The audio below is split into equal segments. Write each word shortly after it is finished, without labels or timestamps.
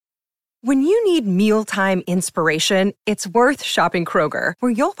When you need mealtime inspiration, it's worth shopping Kroger,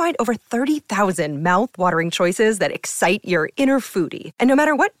 where you'll find over 30,000 mouth-watering choices that excite your inner foodie. And no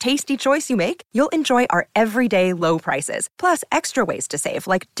matter what tasty choice you make, you'll enjoy our everyday low prices, plus extra ways to save,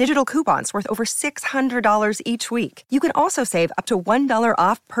 like digital coupons worth over $600 each week. You can also save up to $1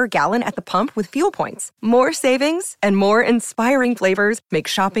 off per gallon at the pump with fuel points. More savings and more inspiring flavors make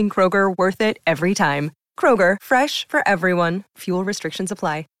shopping Kroger worth it every time. Kroger, fresh for everyone. Fuel restrictions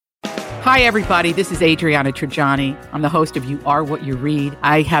apply. Hi, everybody. This is Adriana Trajani. I'm the host of You Are What You Read.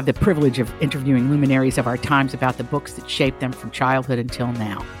 I have the privilege of interviewing luminaries of our times about the books that shaped them from childhood until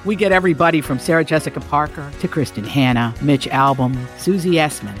now. We get everybody from Sarah Jessica Parker to Kristen Hanna, Mitch Albom, Susie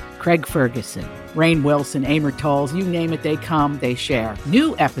Essman, Craig Ferguson, Rainn Wilson, Amor Tolls, you name it, they come, they share.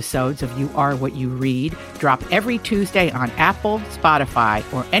 New episodes of You Are What You Read drop every Tuesday on Apple, Spotify,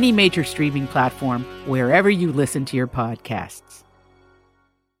 or any major streaming platform wherever you listen to your podcasts.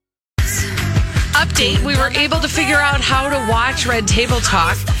 Update, we were able to figure out how to watch Red Table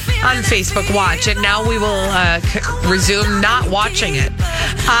Talk on Facebook Watch, and now we will resume not watching it.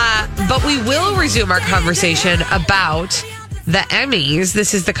 But we will resume our conversation about the Emmys.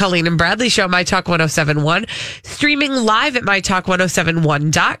 This is the Colleen and Bradley Show, My Talk 1071, streaming live at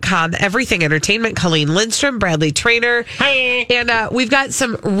mytalk1071.com. Everything Entertainment, Colleen Lindstrom, Bradley Traynor. Hi. And we've got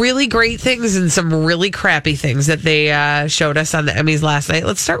some really great things and some really crappy things that they showed us on the Emmys last night.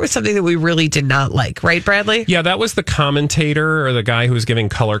 Let's start with something that we really did not like, right, Bradley? Yeah, that was the commentator, or the guy who was giving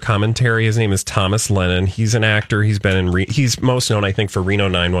color commentary. His name is Thomas Lennon. He's an actor. He's been in he's most known, I think, for Reno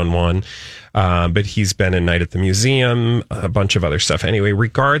 911. But he's been in Night at the Museum, a bunch of other stuff. Anyway,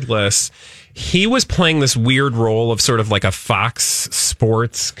 regardless, he was playing this weird role of sort of like a Fox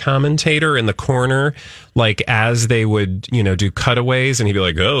Sports commentator in the corner, like as they would, do cutaways, and he'd be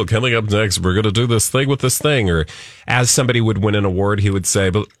like, "Oh, coming up next, we're going to do this thing with this thing." Or as somebody would win an award, he would say,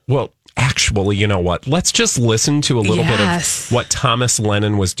 "But, well, actually, you know what? Let's just listen to a little bit of what Thomas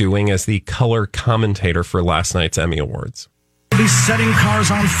Lennon was doing as the color commentator for last night's Emmy Awards." Be setting cars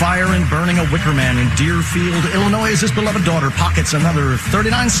on fire and burning a wicker man in Deerfield, Illinois, as his beloved daughter pockets another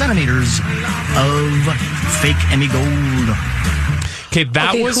 39 centimeters of fake Emmy gold. Okay,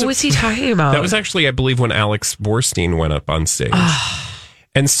 who was he talking about? That was actually, I believe, when Alex Borstein went up on stage.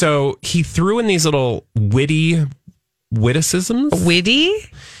 And so he threw in these little witticisms. Witty?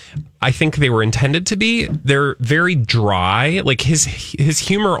 I think they were intended to be. They're very dry. Like his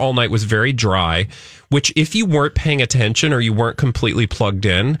humor all night was very dry, which if you weren't paying attention or you weren't completely plugged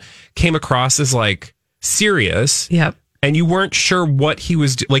in, came across as like serious. Yep. And you weren't sure what he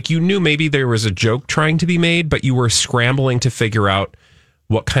was like. You knew maybe there was a joke trying to be made, but you were scrambling to figure out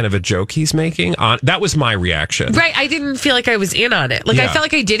what kind of a joke he's making. That was my reaction. Right. I didn't feel like I was in on it. Like I felt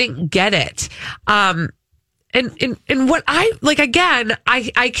like I didn't get it. And what I like, again,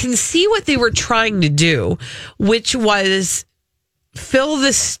 I can see what they were trying to do, which was fill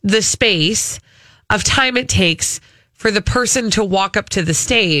the space of time it takes for the person to walk up to the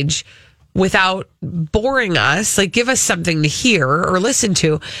stage without boring us, like give us something to hear or listen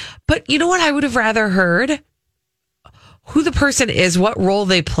to. But you know what I would have rather heard? Who the person is, what role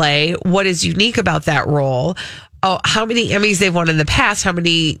they play, what is unique about that role. Oh, how many Emmys they've won in the past, how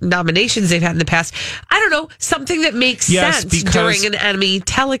many nominations they've had in the past. I don't know, something that makes sense during an Emmy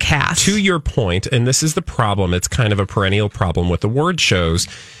telecast. To your point, and this is the problem, it's kind of a perennial problem with award shows.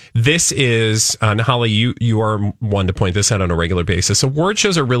 This is, and Holly, you are one to point this out on a regular basis. Award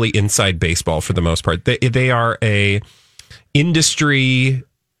shows are really inside baseball for the most part. They are a industry,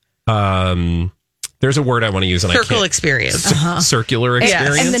 there's a word I want to use. And Circle experience. Circular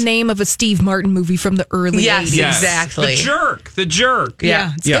experience. And the name of a Steve Martin movie from the early 80s. Yes, exactly. The Jerk.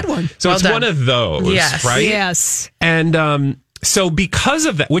 Yeah, it's a good one. So it's one of those, right? Yes. And so because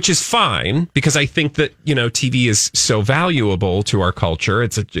of that, which is fine, because I think that, TV is so valuable to our culture.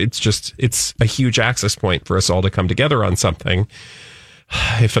 It's a huge access point for us all to come together on something,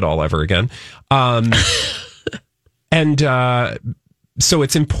 if at all ever again. So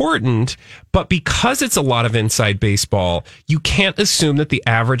it's important, but because it's a lot of inside baseball, you can't assume that the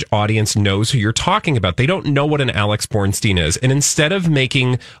average audience knows who you're talking about. They don't know what an Alex Borstein is. And instead of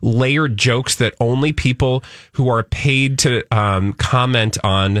making layered jokes that only people who are paid to comment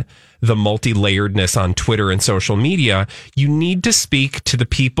on the multi-layeredness on Twitter and social media, you need to speak to the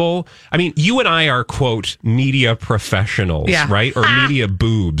people. I mean, you and I are, quote, media professionals, right? Or media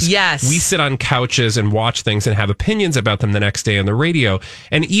boobs. Yes. We sit on couches and watch things and have opinions about them the next day on the radio.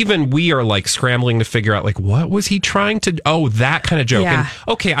 And even we are like scrambling to figure out, like, what was he trying to, that kind of joke. Yeah. And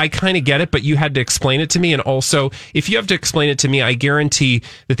okay, I kind of get it, but you had to explain it to me. And also, if you have to explain it to me, I guarantee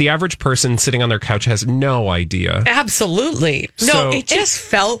that the average person sitting on their couch has no idea. Absolutely. No, it just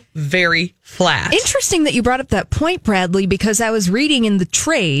felt very flat. Interesting that you brought up that point, Bradley, because I was reading in the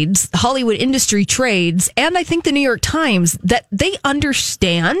trades, Hollywood industry trades, and I think the New York Times, that they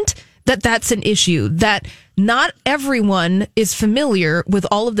understand that that's an issue, that not everyone is familiar with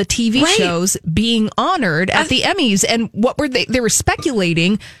all of the TV shows being honored at the Emmys. And what were they were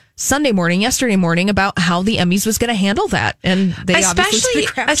speculating yesterday morning about how the Emmys was going to handle that. And they obviously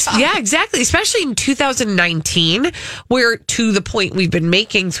yeah, exactly. Especially in 2019, where, to the point we've been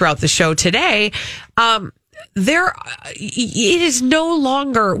making throughout the show today, it is no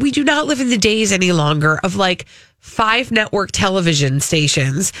longer, we do not live in the days any longer of like 5 network television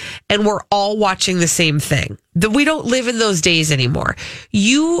stations and we're all watching the same thing. We don't live in those days anymore.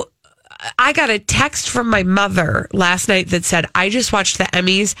 I got a text from my mother last night that said, I just watched the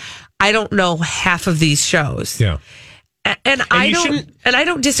Emmys. I don't know half of these shows. Yeah. And I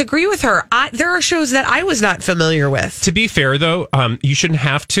don't disagree with her. There are shows that I was not familiar with. To be fair, though, you shouldn't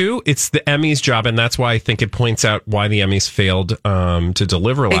have to. It's the Emmys' job, and that's why I think it points out why the Emmys failed to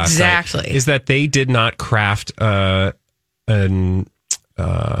deliver last night. Is that they did not craft a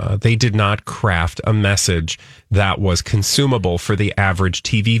message that was consumable for the average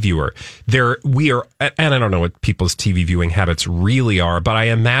TV viewer. And I don't know what people's TV viewing habits really are, but I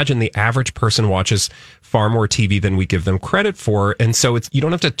imagine the average person watches far more TV than we give them credit for. And so you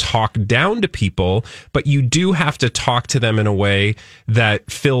don't have to talk down to people, but you do have to talk to them in a way that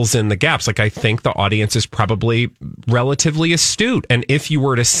fills in the gaps. Like, I think the audience is probably relatively astute. And if you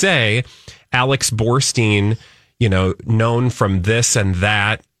were to say Alex Borstein, known from this and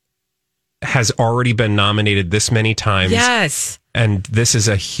that, has already been nominated this many times. Yes. And this is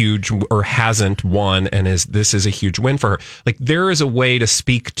a huge, or hasn't won, and this is a huge win for her. Like, there is a way to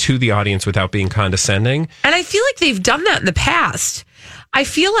speak to the audience without being condescending. And I feel like they've done that in the past. I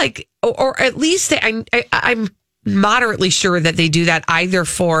feel like, or at least I'm moderately sure that they do that either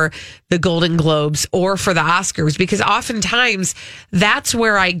for the Golden Globes or for the Oscars, because oftentimes that's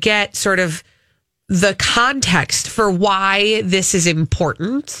where I get sort of the context for why this is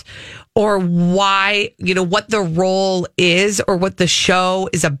important, or why, what the role is, or what the show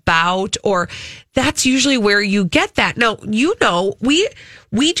is about, or that's usually where you get that. Now, we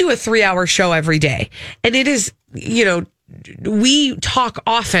do a 3-hour show every day, and it is, we talk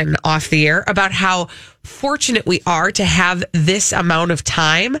often off the air about how fortunate we are to have this amount of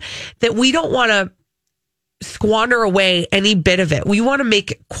time, that we don't want to squander away any bit of it. We want to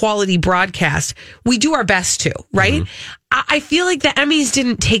make quality broadcast. We do our best to, right? Mm-hmm. I feel like the Emmys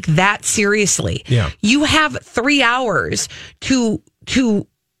didn't take that seriously. Yeah. You have 3 hours to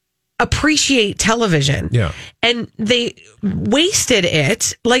appreciate television. Yeah. And they wasted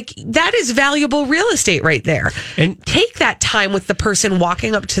it. Like, that is valuable real estate right there. And take that time with the person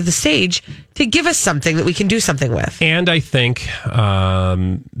walking up to the stage to give us something that we can do something with. And I think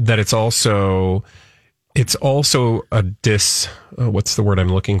that it's also a what's the word I'm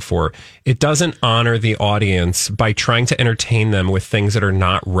looking for? It doesn't honor the audience by trying to entertain them with things that are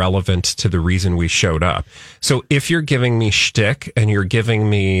not relevant to the reason we showed up. So if you're giving me shtick and you're giving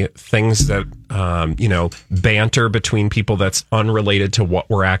me things that, banter between people that's unrelated to what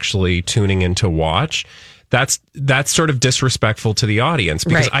we're actually tuning in to watch, that's sort of disrespectful to the audience,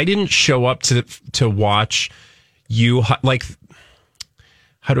 because I didn't show up to watch you, like,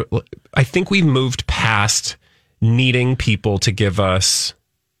 I think we moved past needing people to give us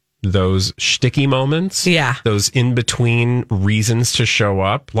those shticky moments. Yeah. Those in-between reasons to show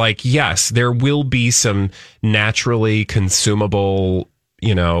up. Like, yes, there will be some naturally consumable,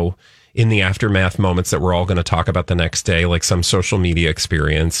 in the aftermath moments that we're all going to talk about the next day, like some social media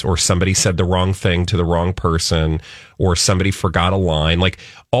experience, or somebody said the wrong thing to the wrong person, or somebody forgot a line. Like,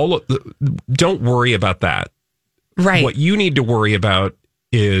 don't worry about that. Right. What you need to worry about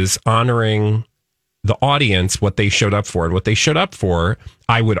is honoring the audience, what they showed up for. And what they showed up for,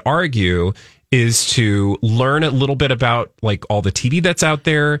 I would argue, is to learn a little bit about, like, all the TV that's out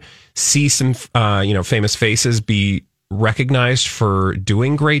there, see some, famous faces be recognized for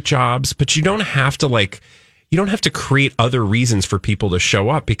doing great jobs. But you don't have to create other reasons for people to show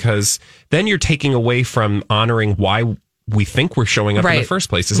up, because then you're taking away from honoring why we think we're showing up in the first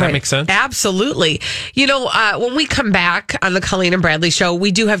place. Does that make sense? Absolutely. When we come back on the Colleen and Bradley show,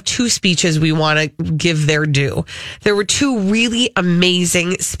 we do have 2 speeches we want to give their due. There were 2 really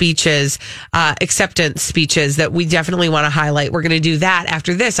amazing speeches, acceptance speeches, that we definitely want to highlight. We're going to do that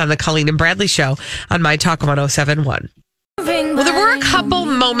after this on the Colleen and Bradley show on My Talk 107.1. Well, there were a couple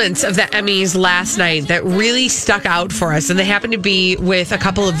moments of the Emmys last night that really stuck out for us, and they happened to be with a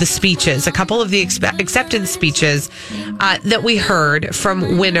couple of the speeches, a couple of the acceptance speeches that we heard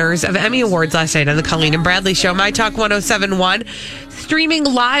from winners of Emmy Awards last night on the Colleen and Bradley Show. My Talk 1071, streaming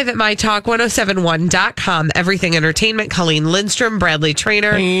live at mytalk1071.com. Everything Entertainment, Colleen Lindstrom, Bradley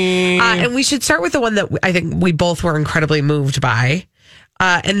Traynor. And we should start with the one that I think we both were incredibly moved by.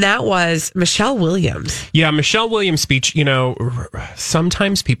 And that was Michelle Williams. Yeah, Michelle Williams' speech. You know,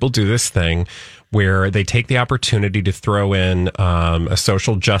 sometimes people do this thing where they take the opportunity to throw in a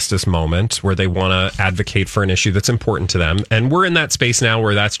social justice moment where they want to advocate for an issue that's important to them. And we're in that space now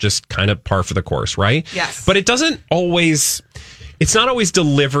where that's just kind of par for the course, right? Yes. But it's not always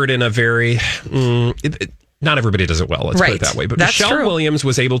delivered in a very... not everybody does it well. Let's put it that way. But That's Michelle true. Williams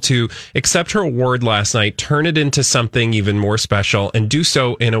was able to accept her award last night, turn it into something even more special, and do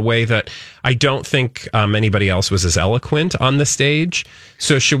so in a way that I don't think anybody else was as eloquent on the stage.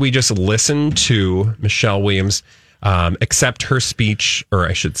 So should we just listen to Michelle Williams accept her speech, or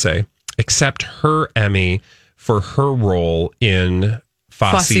I should say, accept her Emmy for her role in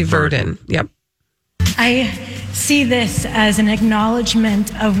Fosse Verdon? Yep. I see this as an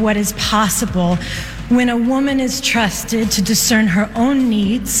acknowledgement of what is possible when a woman is trusted to discern her own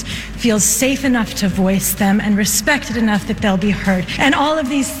needs, feels safe enough to voice them, and respected enough that they'll be heard. And all of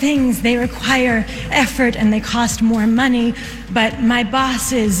these things, they require effort and they cost more money, but my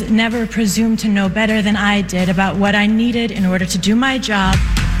bosses never presumed to know better than I did about what I needed in order to do my job.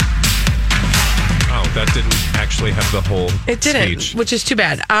 Oh, that didn't actually have the whole It didn't, speech. which is too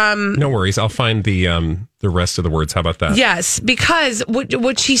bad. No worries. I'll find the rest of the words. How about that? Yes, because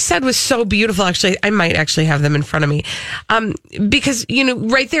what she said was so beautiful. Actually, I might actually have them in front of me. Because, you know,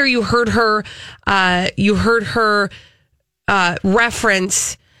 right there you heard her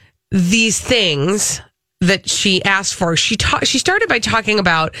reference these things that she asked for. She started by talking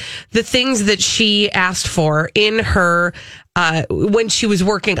about the things that she asked for in her when she was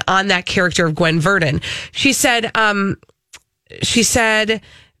working on that character of Gwen Verdon. She said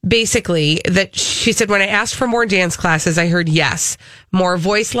basically that she said, when I asked for more dance classes, I heard yes. More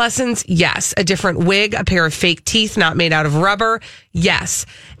voice lessons, yes. A different wig, a pair of fake teeth not made out of rubber, yes.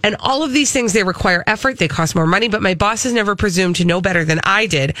 And all of these things, they require effort, they cost more money, but my bosses never presumed to know better than I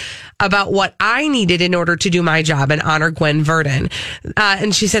did about what I needed in order to do my job and honor Gwen Verdon.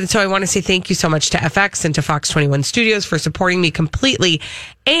 And she said, so I want to say thank you so much to FX and to Fox 21 Studios for supporting me completely.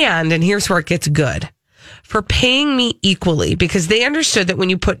 And here's where it gets good, for paying me equally, because they understood that when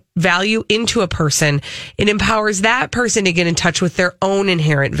you put value into a person, it empowers that person to get in touch with their own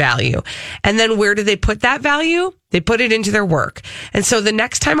inherent value. And then where do they put that value? They put it into their work. And so the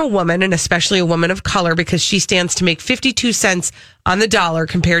next time a woman, and especially a woman of color, because she stands to make 52 cents on the dollar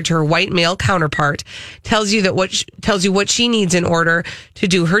compared to her white male counterpart, tells you what she needs in order to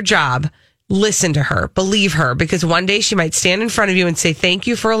do her job, listen to her, believe her, because one day she might stand in front of you and say, thank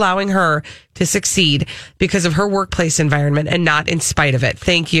you for allowing her to succeed because of her workplace environment and not in spite of it.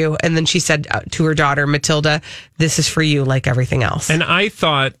 Thank you. And then she said to her daughter, Matilda, this is for you like everything else. And I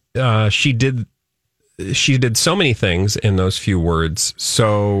thought she did so many things in those few words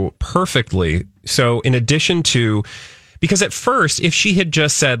so perfectly. So in addition to, because at first, if she had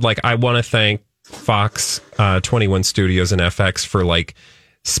just said, like, I want to thank Fox 21 Studios and FX for, like,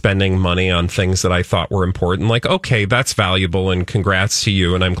 spending money on things that I thought were important, like, okay, that's valuable and congrats to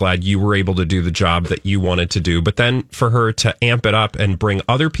you, and I'm glad you were able to do the job that you wanted to do. But then for her to amp it up and bring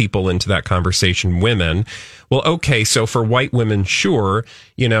other people into that conversation, women, well, okay, so for white women, sure,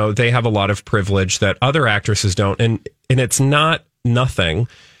 you know, they have a lot of privilege that other actresses don't, and it's not nothing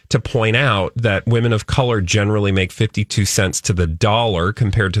to point out that women of color generally make 52 cents to the dollar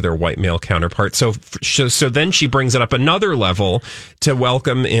compared to their white male counterparts. So then she brings it up another level to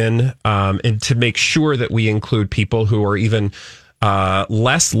welcome in and to make sure that we include people who are even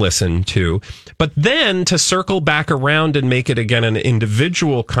less listened to. But then to circle back around and make it again an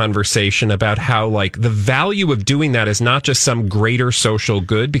individual conversation about how, like, the value of doing that is not just some greater social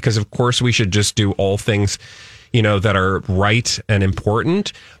good, because of course we should just do all things, you know, that are right and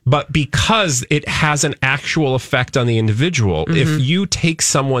important, but because it has an actual effect on the individual. Mm-hmm. If you take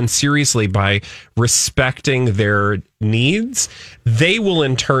someone seriously by respecting their needs, they will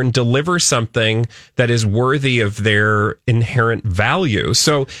in turn deliver something that is worthy of their inherent value.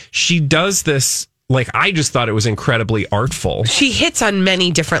 So she does this, like, I just thought it was incredibly artful. She hits on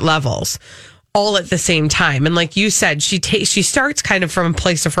many different levels, all at the same time. And like you said, she starts kind of from a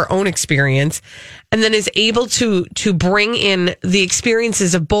place of her own experience and then is able to bring in the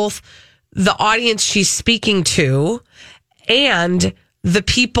experiences of both the audience she's speaking to and the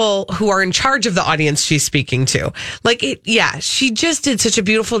people who are in charge of the audience she's speaking to. Like, she just did such a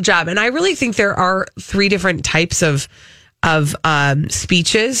beautiful job. And I really think there are 3 different types of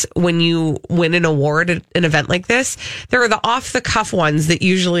speeches when you win an award at an event like this. There are the off the cuff ones that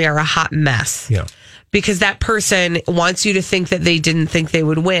usually are a hot mess. Yeah. Because that person wants you to think that they didn't think they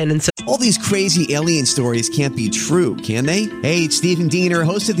would win. And so all these crazy alien stories can't be true, can they? Hey, it's Stephen Diener,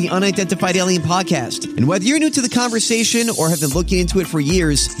 host of the Unidentified Alien Podcast. And whether you're new to the conversation or have been looking into it for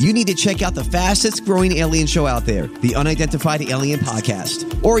years, you need to check out the fastest growing alien show out there, the Unidentified Alien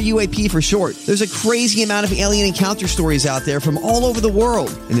Podcast, or UAP for short. There's a crazy amount of alien encounter stories out there from all over the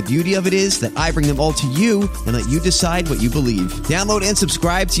world. And the beauty of it is that I bring them all to you and let you decide what you believe. Download and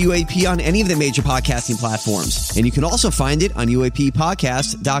subscribe to UAP on any of the major podcasting platforms. And you can also find it on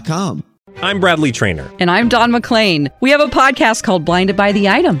UAPpodcast.com. I'm Bradley Trainer. And I'm Don McClain. We have a podcast called Blinded by the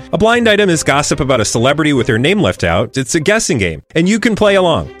Item. A blind item is gossip about a celebrity with their name left out. It's a guessing game, and you can play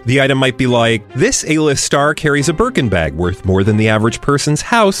along. The item might be like, this A-list star carries a Birkin bag worth more than the average person's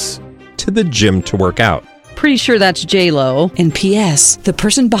house to the gym to work out. Pretty sure that's J-Lo. And P.S. the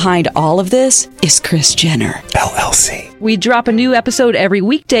person behind all of this is Kris Jenner, LLC. We drop a new episode every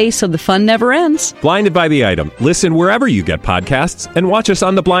weekday so the fun never ends. Blinded by the Item. Listen wherever you get podcasts and watch us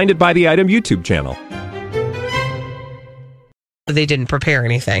on the Blinded by the Item YouTube channel. they didn't prepare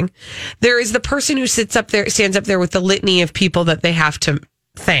anything. There is the person who stands up there with the litany of people that they have to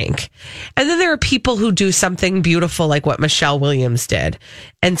thank. And then there are people who do something beautiful like what Michelle Williams did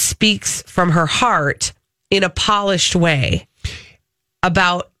and speaks from her heart in a polished way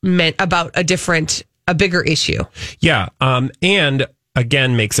about a bigger issue. Yeah. And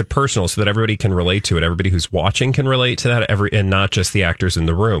again, makes it personal so that everybody can relate to it. Everybody who's watching can relate to that, and not just the actors in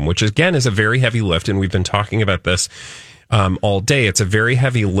the room, which again is a very heavy lift. And we've been talking about this all day. It's a very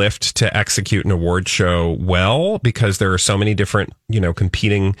heavy lift to execute an award show well, because there are so many different,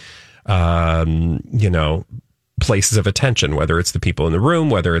 competing, places of attention, whether it's the people in the room,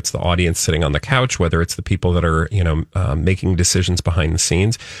 whether it's the audience sitting on the couch, whether it's the people that are, making decisions behind the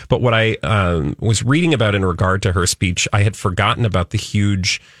scenes. But what I was reading about in regard to her speech, I had forgotten about the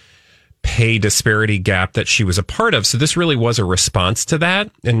huge pay disparity gap that she was a part of. So this really was a response to that.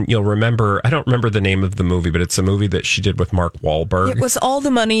 And you'll remember, I don't remember the name of the movie, but it's a movie that she did with Mark Wahlberg. It was All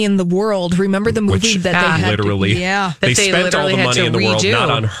the Money in the World. Remember the movie that they had literally, they spent all the money in the world, not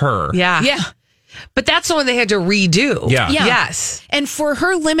on her. Yeah. Yeah. But that's the one they had to redo. Yeah. Yes. And for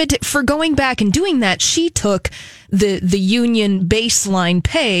her for going back and doing that, she took the union baseline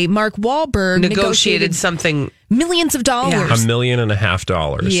pay. Mark Wahlberg negotiated something. Millions of dollars. Yeah. $1.5 million.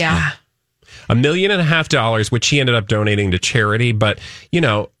 Yeah. $1.5 million, which he ended up donating to charity. But,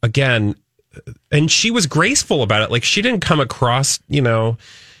 again, and she was graceful about it. Like, she didn't come across,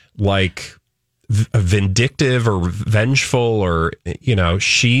 like vindictive or vengeful or,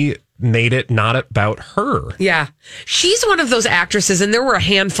 she made it not about her. Yeah. She's one of those actresses, and there were a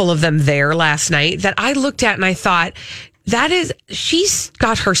handful of them there last night that I looked at and I thought, she's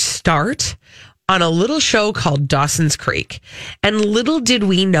got her start on a little show called Dawson's Creek. And little did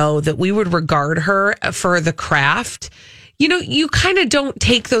we know that we would regard her for The Craft. You kind of don't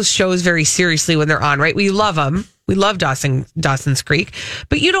take those shows very seriously when they're on, right? We love them. We love Dawson's Creek,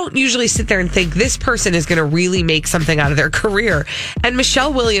 but you don't usually sit there and think this person is going to really make something out of their career. And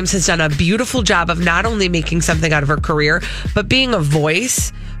Michelle Williams has done a beautiful job of not only making something out of her career, but being a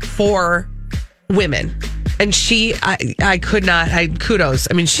voice for women. And kudos.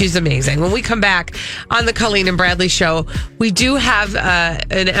 I mean, she's amazing. When we come back on the Colleen and Bradley show, we do have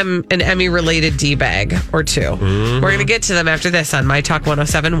an Emmy related D-bag or two. Mm-hmm. We're going to get to them after this on My Talk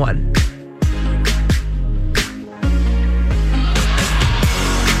 1071.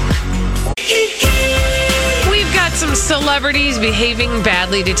 Some celebrities behaving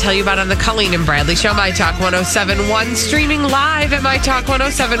badly to tell you about on the Colleen and Bradley show. My Talk 1071, streaming live at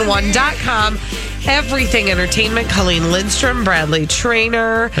mytalk1071.com. Everything entertainment. Colleen Lindstrom, Bradley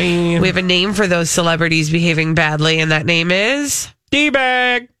Trainer. Hey. We have a name for those celebrities behaving badly, and that name is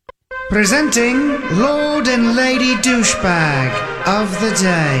D-Bag. Presenting Lord and Lady Douchebag of the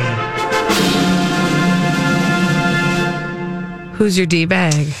Day. Who's your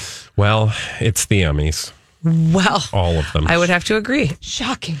D-Bag? Well, it's the Emmys. Well, all of them. I would have to agree.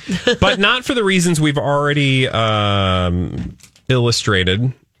 Shocking. But not for the reasons we've already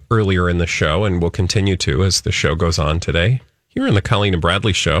illustrated earlier in the show, and will continue to as the show goes on today. Here in the Colleen and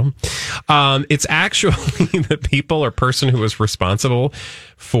Bradley show. It's actually the people or person who was responsible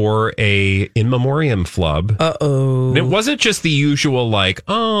for a in memoriam flub. Uh-oh. And it wasn't just the usual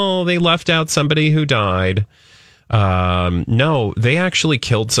they left out somebody who died. No, they actually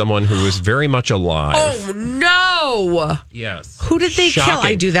killed someone who was very much alive. Oh, no! No. Yes. Who did they kill?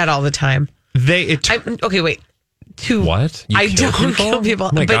 I do that all the time. Okay, wait. What? I don't kill people.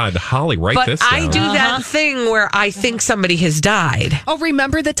 Oh my God, Holly, write this down. But I do that thing where I think somebody has died. Oh,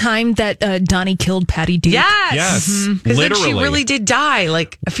 remember the time that Donnie killed Patty Duke? Yes. Because then she really did die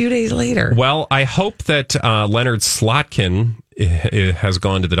like a few days later. Well, I hope that Leonard Slotkin has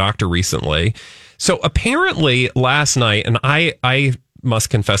gone to the doctor recently. So apparently last night, and I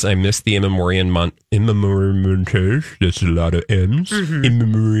must confess I missed the in memoriam montage. There's a lot of M's. In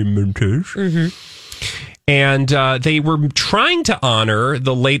memoriam montage. And they were trying to honor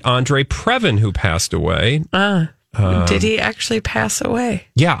the late Andre Previn, who passed away. Did he actually pass away?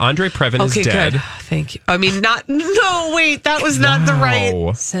 Yeah, Andre Previn is dead. Good. Thank you. I mean, that was not the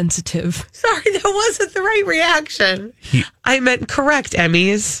right. Sensitive. Sorry, that wasn't the right reaction. I meant correct,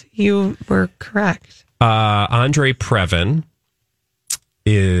 Emmys. You were correct. Andre Previn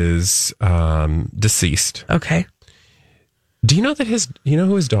is deceased. Okay. Do you know that you know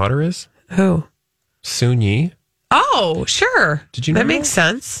who his daughter is? Who? Soon Yi. Oh, sure. Did you know that? Makes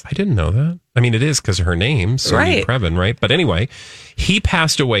sense. I didn't know that. I mean, it is because of her name, Soon Yi Previn, right? But anyway, he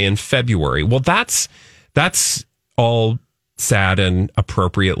passed away in February. Well, that's all sad and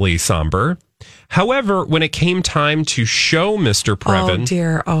appropriately somber. However, when it came time to show Mr.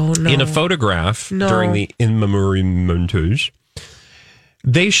 Previn in a photograph during the in memoriam montage,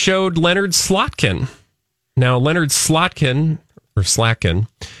 they showed Leonard Slotkin. Now, Leonard Slotkin,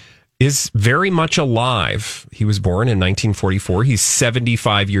 is very much alive. He was born in 1944. He's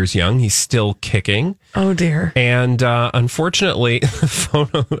 75 years young. He's still kicking. Oh, dear. And unfortunately, the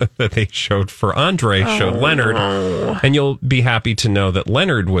photo that they showed for Andre showed Leonard. And you'll be happy to know that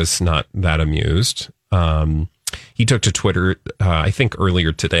Leonard was not that amused. He took to Twitter, I think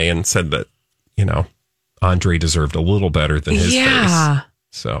earlier today, and said that, Andre deserved a little better than his face.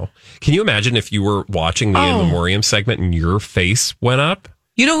 So can you imagine if you were watching the in memoriam segment and your face went up?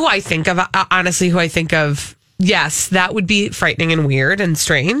 You know who I think of, honestly, yes, that would be frightening and weird and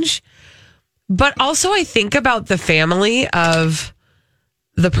strange. But also I think about the family of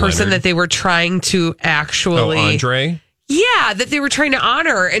the person that they were trying to actually... Oh, Andre? Yeah, that they were trying to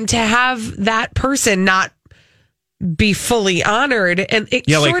honor, and to have that person not be fully honored. And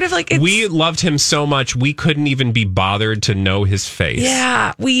we loved him so much, we couldn't even be bothered to know his face.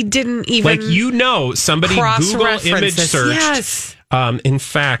 Yeah, we didn't even... somebody Google image searched... Yes. In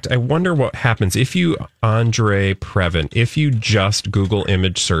fact, I wonder what happens if you, Andre Previn, if you just Google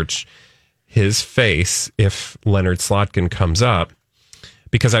image search his face, if Leonard Slotkin comes up,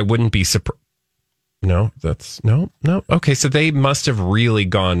 because I wouldn't be surprised. No. Okay, so they must have really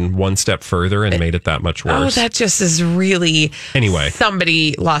gone one step further and made it that much worse. Oh, that just is really... Anyway.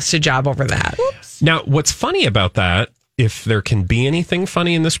 Somebody lost a job over that. Oops. Now, what's funny about that, if there can be anything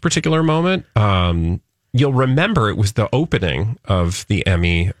funny in this particular moment, you'll remember it was the opening of the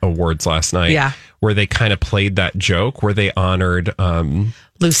Emmy Awards last night, where they kind of played that joke where they honored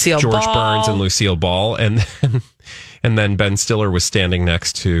Lucille George Ball. Burns and Lucille Ball, and then Ben Stiller was standing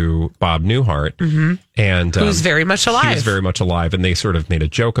next to Bob Newhart, and who's very much alive. He was very much alive, and they sort of made a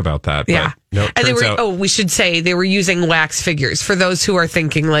joke about that. Yeah, but no, and they were. We should say they were using wax figures. For those who are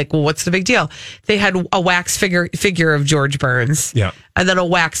thinking, like, well, what's the big deal? They had a wax figure of George Burns, and then a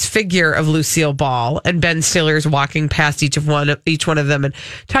wax figure of Lucille Ball, and Ben Stiller's walking past each one of them and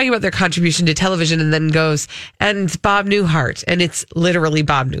talking about their contribution to television, and then goes, and Bob Newhart, and it's literally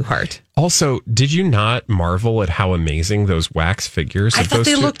Bob Newhart. Also, did you not marvel at how amazing those wax figures? I thought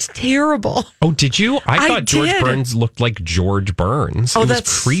they looked terrible. Oh, did you? I thought George Burns looked like George Burns. Oh,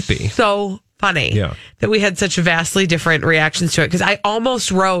 that's creepy. So funny that we had such vastly different reactions to it, because I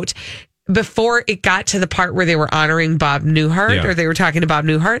almost wrote, before it got to the part where they were honoring Bob Newhart, or they were talking to Bob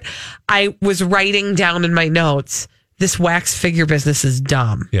Newhart, I was writing down in my notes, this wax figure business is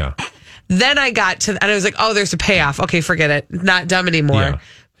dumb. Yeah. Then I got to, and I was like, oh, there's a payoff. Okay, forget it. Not dumb anymore. Yeah.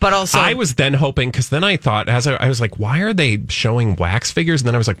 But also, I was then hoping, because then I thought, I was like, why are they showing wax figures? And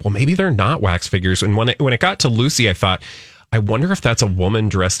then I was like, well, maybe they're not wax figures. And when it got to Lucy, I thought, I wonder if that's a woman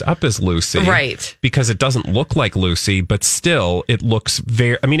dressed up as Lucy. Right. Because it doesn't look like Lucy, but still it looks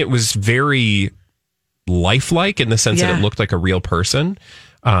it was very lifelike in the sense that it looked like a real person.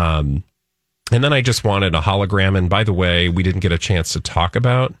 And then I just wanted a hologram. And by the way, we didn't get a chance to talk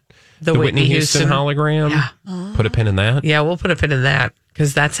about the Whitney Houston hologram. Yeah. Put a pin in that. Yeah, we'll put a pin in that,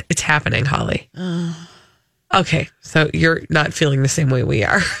 because it's happening, Holly. Okay, so you're not feeling the same way we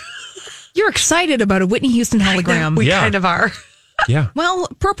are. You're excited about a Whitney Houston hologram. We kind of are. Yeah. Well,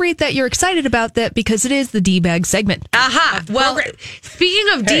 appropriate that you're excited about that, because it is the D-bag segment. Aha. Well,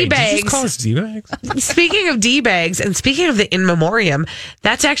 speaking of D-bags. Did you just call us D-bags? Speaking of D-bags, and speaking of the in memoriam,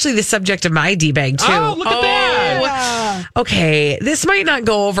 that's actually the subject of my D-bag, too. Oh, look at that. Okay, this might not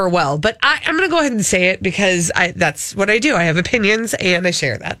go over well, but I'm going to go ahead and say it because that's what I do. I have opinions and I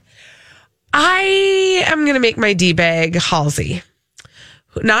share that. I am going to make my D-bag Halsey.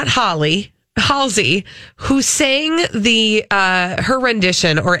 Not Holly. Halsey, who sang her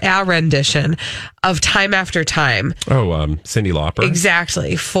rendition or a rendition of Time After Time. Oh, Cyndi Lauper.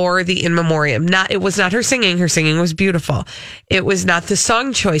 Exactly, for the In Memoriam. It was not her singing. Her singing was beautiful. It was not the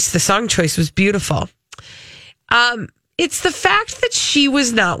song choice. The song choice was beautiful. It's the fact that she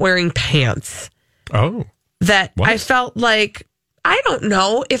was not wearing pants. Oh. That what? I felt like, I don't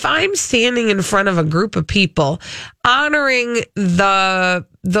know, if I'm standing in front of a group of people honoring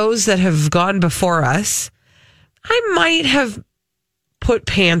those that have gone before us, I might have put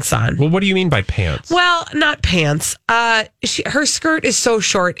pants on. Well, what do you mean by pants? Well, not pants. Her skirt is so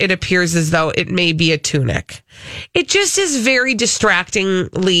short, it appears as though it may be a tunic. It just is very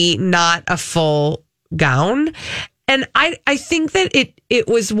distractingly not a full gown. And I think that it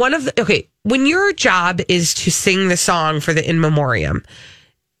was one of the... Okay, when your job is to sing the song for the In Memoriam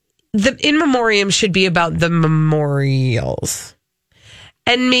should be about the memorials.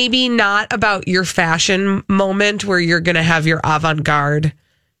 And maybe not about your fashion moment where you're going to have your avant-garde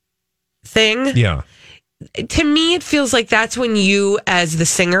thing. Yeah. To me, it feels like that's when you, as the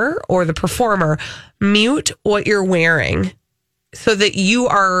singer or the performer, mute what you're wearing so that you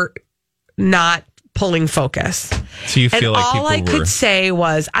are not pulling focus. So you feel like all I could say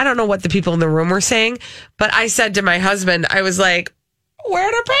was, I don't know what the people in the room were saying, but I said to my husband, I was like,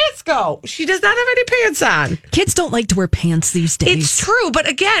 where'd her pants go? She does not have any pants on. Kids don't like to wear pants these days. It's true. But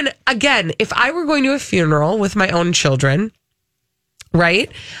again, if I were going to a funeral with my own children, right,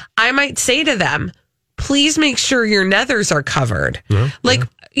 I might say to them, please make sure your nethers are covered.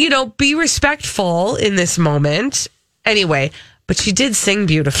 Be respectful in this moment. Anyway, but she did sing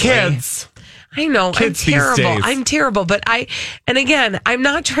beautifully. Kids. I know, Kids I'm terrible, but I'm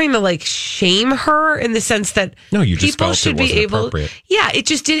not trying to shame her in the sense that you just people should be able. Yeah, it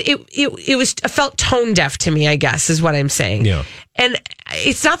just did. It felt tone deaf to me, I guess, is what I'm saying. Yeah, and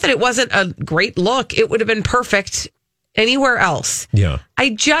it's not that it wasn't a great look; it would have been perfect anywhere else. Yeah,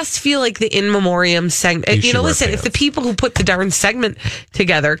 I just feel like the In Memoriam segment. Listen, if the people who put the darn segment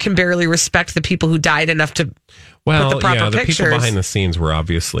together can barely respect the people who died enough to. Well, the pictures. People behind the scenes were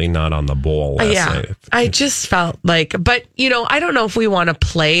obviously not on the bowl last night. I just felt like, but I don't know if we want to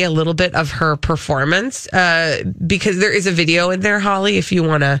play a little bit of her performance because there is a video in there, Holly, if you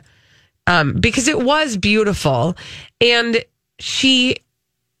want to, because it was beautiful and she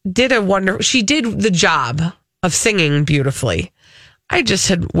did the job of singing beautifully. I just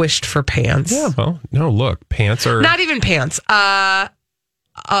had wished for pants. Yeah, well, no, look, pants are not even pants, a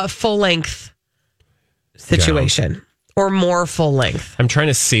full length situation or more full length. I'm trying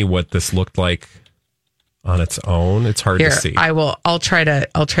to see what this looked like on its own. It's hard to see. I'll try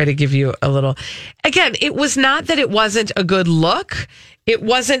to give you a little. Again, it was not that it wasn't a good look. It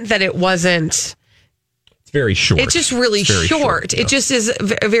wasn't that it wasn't. It's very short. It's just really short. Yeah. It just is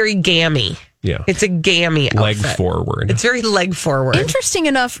very gammy. Yeah. It's a gammy outfit. Leg forward. It's very leg forward. Interesting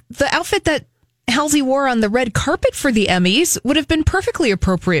enough, the outfit that Halsey wore on the red carpet for the Emmys would have been perfectly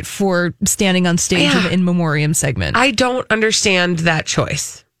appropriate for standing on stage in the In Memoriam segment. I don't understand that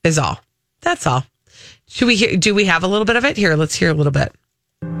choice, is all. That's all. Do we have a little bit of it? Here, let's hear a little bit.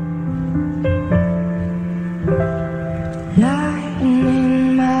 Lying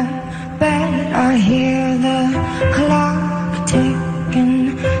in my bed, I hear the clock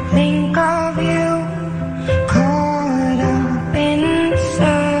ticking. Think of you, caught up in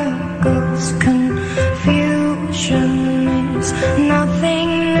circles. Confusion is nothing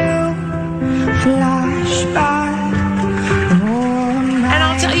new. Flashback. And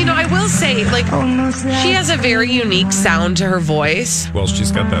I'll tell you, I will say, she has a very unique sound to her voice. Well,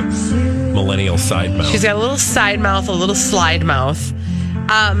 she's got that millennial side mouth. She's got a little side mouth, a little slide mouth.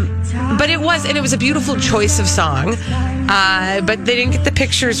 But it was a beautiful choice of song. But they didn't get the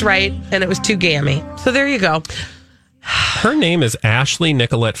pictures right, and it was too gammy. So there you go. Her name is Ashley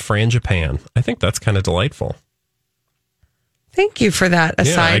Nicolette Frangipan. I think that's kind of delightful. Thank you for that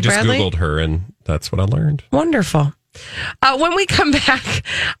aside, I just Bradley. Googled her, and that's what I learned. Wonderful. When we come back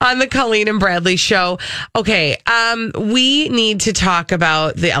on the Colleen and Bradley show, we need to talk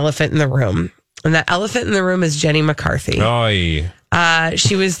about the elephant in the room. And that elephant in the room is Jenny McCarthy. Oy.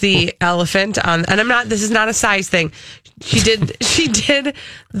 She was the elephant on, and this is not a size thing. She did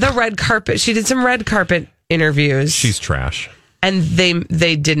the red carpet. She did some red carpet interviews. She's trash. And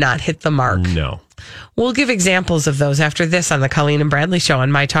they did not hit the mark. No. We'll give examples of those after this on the Colleen and Bradley show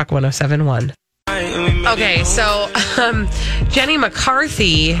on My Talk 107.1. Okay, so Jenny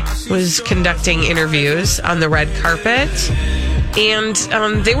McCarthy was conducting interviews on the red carpet, and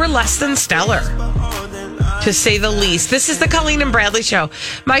they were less than stellar, to say the least. This is the Colleen and Bradley Show.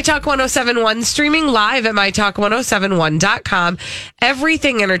 My Talk 1071, streaming live at mytalk1071.com.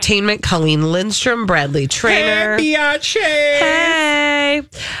 Everything Entertainment, Colleen Lindstrom, Bradley Trainer. Hey, Biatch. Hey.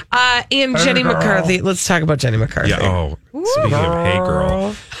 And Jenny McCarthy. Let's talk about Jenny McCarthy. Yeah, speaking of hey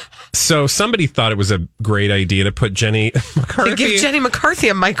girl. So somebody thought it was a great idea to put Jenny McCarthy. To give Jenny McCarthy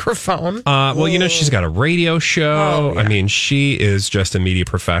a microphone. Well, she's got a radio show. Oh, yeah. I mean, she is just a media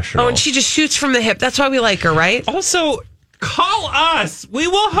professional. Oh, and she just shoots from the hip. That's why we like her, right? Also, call us. We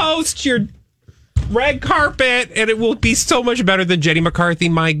will host your red carpet, and it will be so much better than Jenny McCarthy.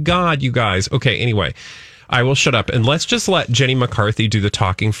 My God, you guys. Okay, anyway, I will shut up, and let's just let Jenny McCarthy do the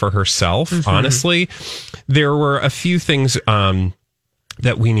talking for herself. Mm-hmm. Honestly, there were a few things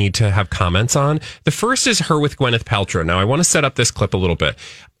that we need to have comments on. The first is her with Gwyneth Paltrow. Now, I want to set up this clip a little bit.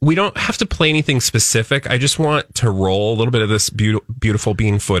 We don't have to play anything specific. I just want to roll a little bit of this beautiful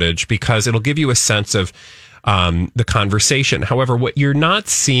bean footage because it'll give you a sense of the conversation. However, what you're not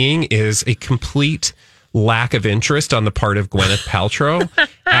seeing is a complete lack of interest on the part of Gwyneth Paltrow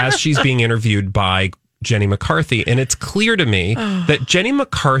as she's being interviewed by Jenny McCarthy. And it's clear to me that Jenny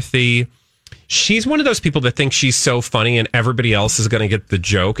McCarthy, she's one of those people that thinks she's so funny and everybody else is going to get the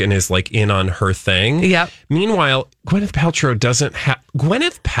joke and is like in on her thing. Yep. Meanwhile, Gwyneth Paltrow doesn't have...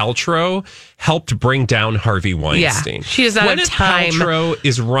 Gwyneth Paltrow helped bring down Harvey Weinstein. Yeah, she does not have time. Gwyneth Paltrow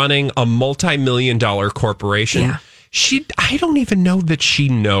is running a multi-million-dollar corporation. Yeah. I don't even know that she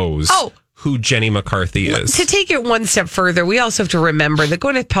knows who Jenny McCarthy is. To take it one step further, we also have to remember that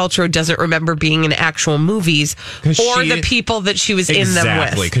Gwyneth Paltrow doesn't remember being in actual movies or the people that she was in them with.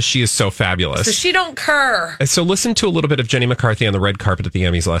 Exactly, because she is so fabulous. So she don't care. So listen to a little bit of Jenny McCarthy on the red carpet at the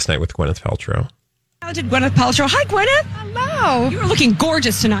Emmys last night with Gwyneth Paltrow. Talented Gwyneth Paltrow. Hi, Gwyneth. Hello. You are looking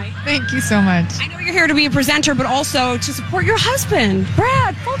gorgeous tonight. Thank you so much. I know you're here to be a presenter, but also to support your husband,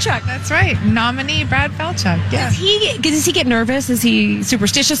 Brad Falchuk. That's right. Nominee Brad Falchuk. Yeah. Does he get nervous? Is he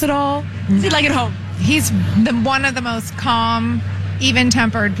superstitious at all? Is he like at home? He's one of the most calm,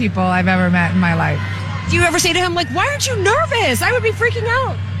 even-tempered people I've ever met in my life. Do you ever say to him, like, why aren't you nervous? I would be freaking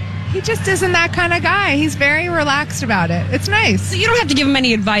out. He just isn't that kind of guy. He's very relaxed about it. It's nice. So you don't have to give him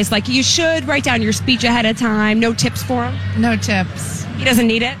any advice. Like, you should write down your speech ahead of time. No tips for him? No tips. He doesn't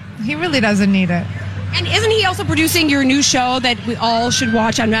need it? He really doesn't need it. And isn't he also producing your new show that we all should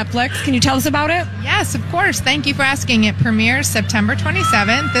watch on Netflix? Can you tell us about it? Yes, of course. Thank you for asking. It premieres September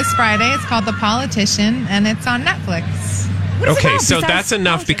 27th, this Friday. It's called The Politician, and it's on Netflix. Okay, so that's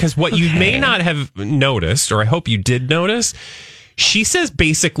enough because what you may not have noticed, or I hope you did notice, she says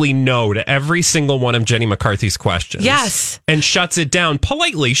basically no to every single one of Jenny McCarthy's questions. Yes. And shuts it down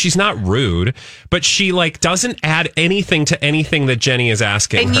politely. She's not rude, but she doesn't add anything to anything that Jenny is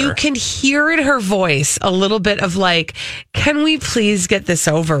asking and her. You can hear in her voice a little bit of can we please get this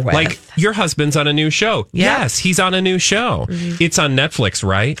over with? Like, your husband's on a new show. Yeah. Yes, he's on a new show. Mm-hmm. It's on Netflix,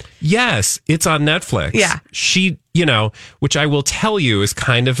 right? Yes, it's on Netflix. Yeah. She, which I will tell you is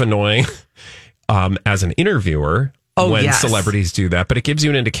kind of annoying as an interviewer. When celebrities do that, but it gives you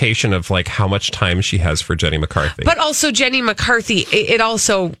an indication of how much time she has for Jenny McCarthy. But also Jenny McCarthy, it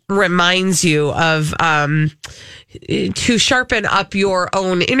also reminds you of to sharpen up your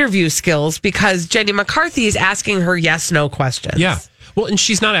own interview skills because Jenny McCarthy is asking her yes/no questions. Yeah. Well, and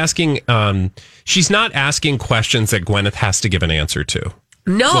she's not asking questions that Gwyneth has to give an answer to.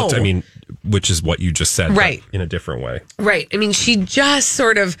 No. Well, which is what you just said, right? In a different way. Right. She just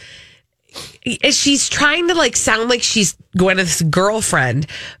sort of. She's trying to sound like she's Gwyneth's girlfriend,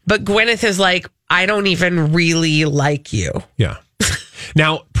 but Gwyneth is I don't even really like you. Yeah.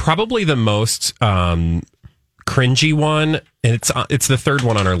 Now, probably the most cringy one, and it's the third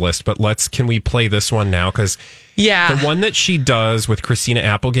one on our list, but can we play this one now? Because the one that she does with Christina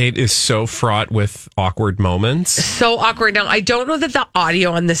Applegate is so fraught with awkward moments. So awkward. Now, I don't know that the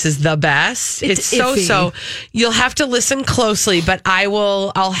audio on this is the best. It's so. You'll have to listen closely, but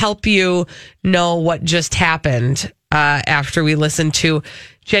I'll help you know what just happened after we listen to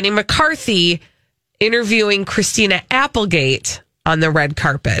Jenny McCarthy interviewing Christina Applegate on the red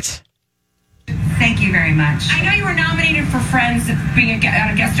carpet. Thank you very much. I know you were nominated for Friends, being on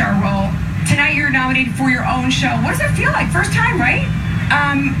a guest star role. Tonight you're nominated for your own show. What does it feel like? First time, right?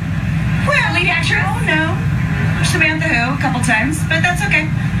 Well, lead actress? Oh, no. Samantha Who, a couple times, but that's okay.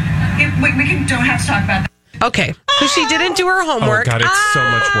 We don't have to talk about that. Okay, so she didn't do her homework. Oh, God, it's so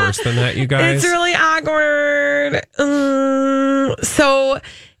much worse than that, you guys. It's really awkward. So,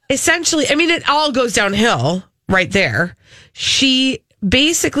 essentially, it all goes downhill right there. She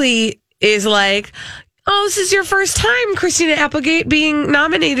basically is oh, this is your first time, Christina Applegate, being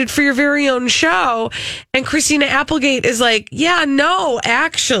nominated for your very own show. And Christina Applegate is like, yeah, no,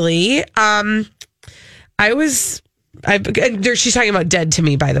 actually, she's talking about Dead to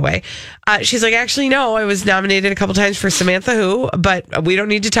Me, by the way. She's like, actually, no, I was nominated a couple times for Samantha Who, but we don't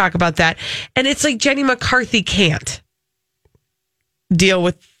need to talk about that. And it's like Jenny McCarthy can't deal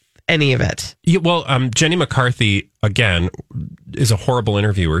with any of it. Yeah, well, Jenny McCarthy, again, is a horrible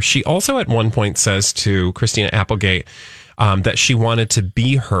interviewer. She also at one point says to Christina Applegate that she wanted to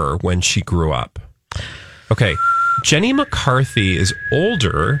be her when she grew up. Okay, Jenny McCarthy is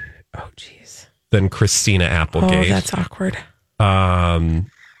older than Christina Applegate. Oh, that's awkward. Or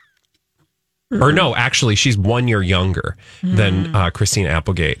no, actually, she's 1 year younger than Christina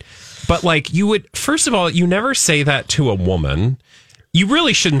Applegate. But like, you would, first of all, you never say that to a woman. You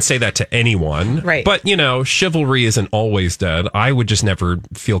really shouldn't say that to anyone. Right. But, you know, chivalry isn't always dead. I would just never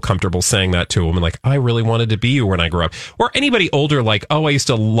feel comfortable saying that to a woman. Like, I really wanted to be you when I grew up. Or anybody older, like, oh, I used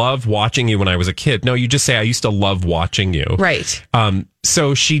to love watching you when I was a kid. No, you just say, I used to love watching you. Right.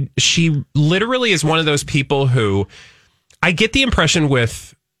 So she literally is one of those people who, I get the impression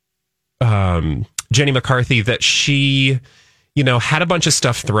with Jenny McCarthy that she, you know, had a bunch of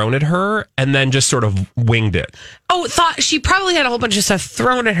stuff thrown at her and then just sort of winged it. Oh, she probably had a whole bunch of stuff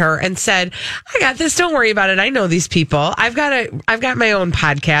thrown at her and said, I got this. Don't worry about it. I know these people. I've got my own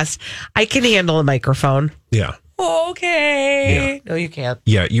podcast. I can handle a microphone. Yeah. Okay. Yeah. No, you can't.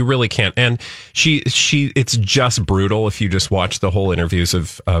 Yeah, you really can't. And she it's just brutal if you just watch the whole interviews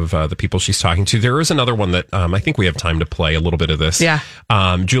of the people she's talking to. There is another one that I think we have time to play a little bit of this. Yeah.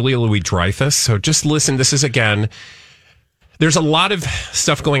 Julia Louis-Dreyfus. So just listen. This is, again, there's a lot of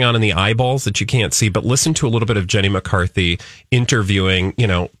stuff going on in the eyeballs that you can't see, but listen to a little bit of Jenny McCarthy interviewing, you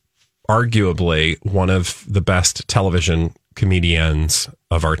know, arguably one of the best television comedians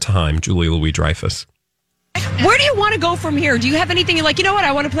of our time, Julia Louis-Dreyfus. Where do you want to go from here? Do you have anything you're like, you know what,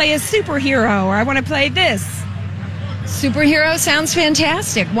 I want to play a superhero, or I want to play this? Superhero sounds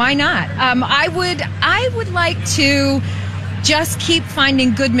fantastic. Why not? I would like to just keep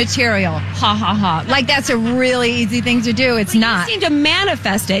finding good material. Ha ha ha. Like, that's a really easy thing to do. It's not. You seem to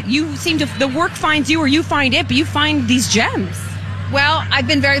manifest it. You seem to, the work finds you or you find it, but you find these gems. Well, I've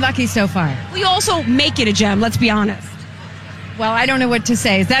been very lucky so far. Well, you also make it a gem, let's be honest. Well, I don't know what to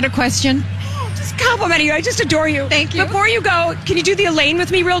say. Is that a question? Just complimenting you. I just adore you. Thank you. Before you go, can you do the Elaine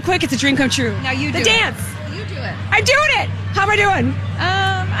with me real quick? It's a dream come true. Now you do the dance. You do it. I'm doing it. How am I doing?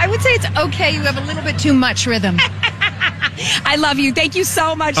 I would say it's okay. You have a little bit too much rhythm. I love you. Thank you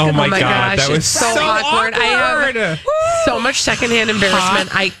so much. Oh my gosh, God, that was it's so awkward. I have so much secondhand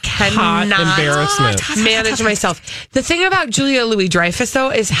embarrassment. I cannot manage myself. The thing about Julia Louis-Dreyfus,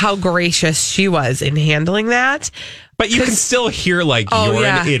 though, is how gracious she was in handling that. But you can still hear, like, you're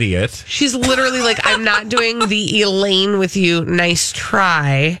an idiot. She's literally like, I'm not doing the Elaine with you. Nice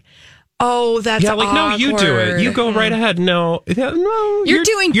try. Oh, that's awkward. No, you do it. You go right ahead. No, you're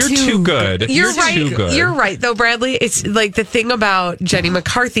too good. You're right. Too good. You're right, though, Bradley. It's like the thing about Jenny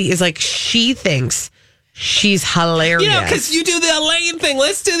McCarthy is like she thinks she's hilarious. Yeah, because you do the Elaine thing.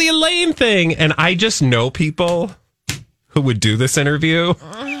 Let's do the Elaine thing. And I just know people who would do this interview.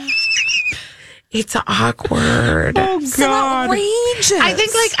 It's awkward. Oh, God. Outrageous.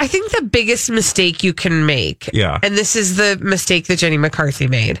 I think the biggest mistake you can make, and this is the mistake that Jenny McCarthy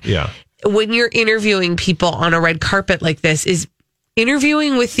made, when you're interviewing people on a red carpet like this, is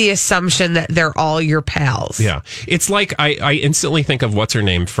interviewing with the assumption that they're all your pals. Yeah. It's like, I instantly think of what's her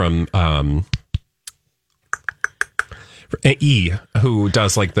name from E, who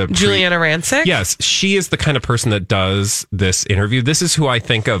does like the Juliana Rancic? Yes. She is the kind of person that does this interview. This is who I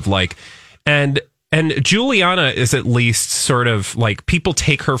think of, like, and Juliana is at least sort of like, people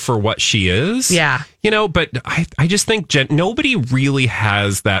take her for what she is. Yeah. You know, but I just think nobody really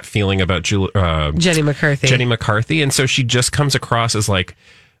has that feeling about Jenny McCarthy. Jenny McCarthy. And so she just comes across as like,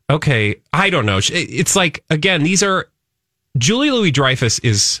 okay, I don't know. It's like, again, Julia Louis-Dreyfus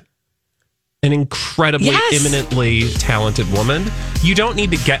is an incredibly, eminently talented woman. You don't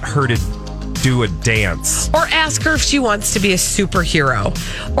need to get her to do a dance. Or ask her if she wants to be a superhero.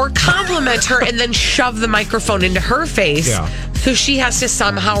 Or compliment her and then shove the microphone into her face. Yeah. So she has to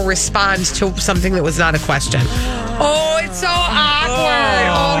somehow respond to something that was not a question. Oh, it's so awkward.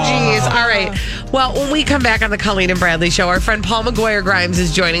 Oh, geez. All right. Well, when we come back on the Colleen and Bradley Show, our friend Paul McGuire Grimes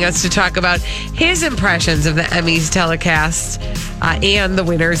is joining us to talk about his impressions of the Emmys telecast and the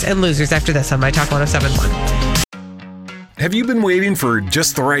winners and losers after this on My Talk 107.1. Have you been waiting for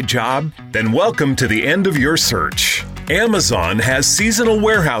just the right job? Then welcome to the end of your search. Amazon has seasonal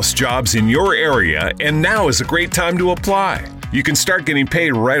warehouse jobs in your area, and now is a great time to apply. You can start getting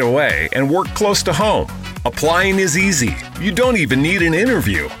paid right away and work close to home. Applying is easy. You don't even need an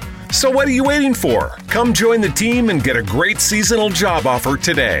interview. So what are you waiting for? Come join the team and get a great seasonal job offer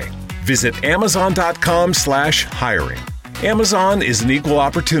today. Visit Amazon.com/hiring. Amazon is an equal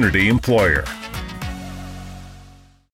opportunity employer.